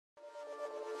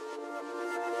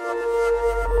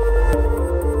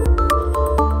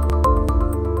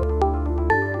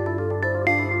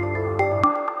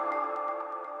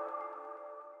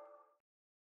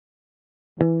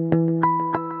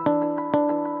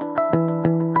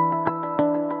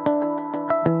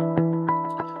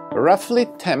roughly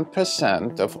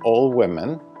 10% of all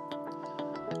women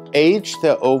age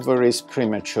their ovaries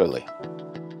prematurely.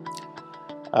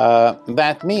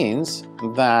 That means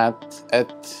that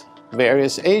at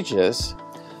various ages,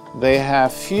 they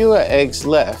have fewer eggs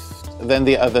left than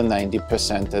the other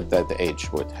 90% at that age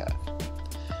would have.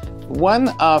 One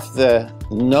of the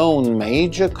known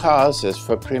major causes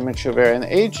for premature ovarian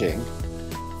aging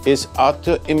is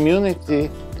autoimmunity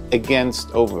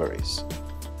against ovaries,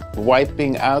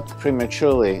 wiping out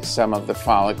prematurely some of the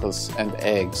follicles and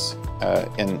eggs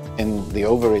in the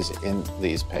ovaries in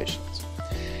these patients.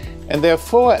 And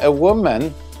therefore, a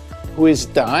woman who is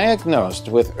diagnosed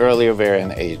with early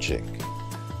ovarian aging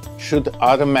should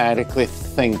automatically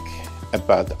think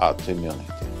about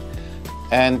autoimmunity.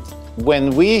 And when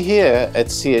we here at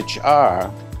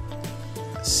CHR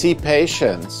see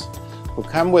patients who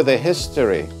come with a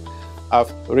history of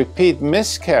repeat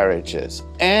miscarriages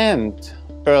and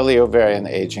early ovarian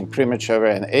aging, premature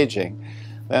ovarian aging,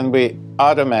 then we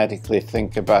automatically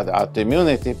think about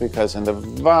autoimmunity, because in the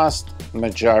vast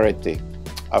majority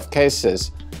of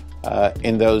cases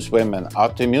in those women,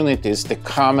 autoimmunity is the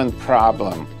common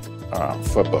problem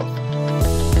for both.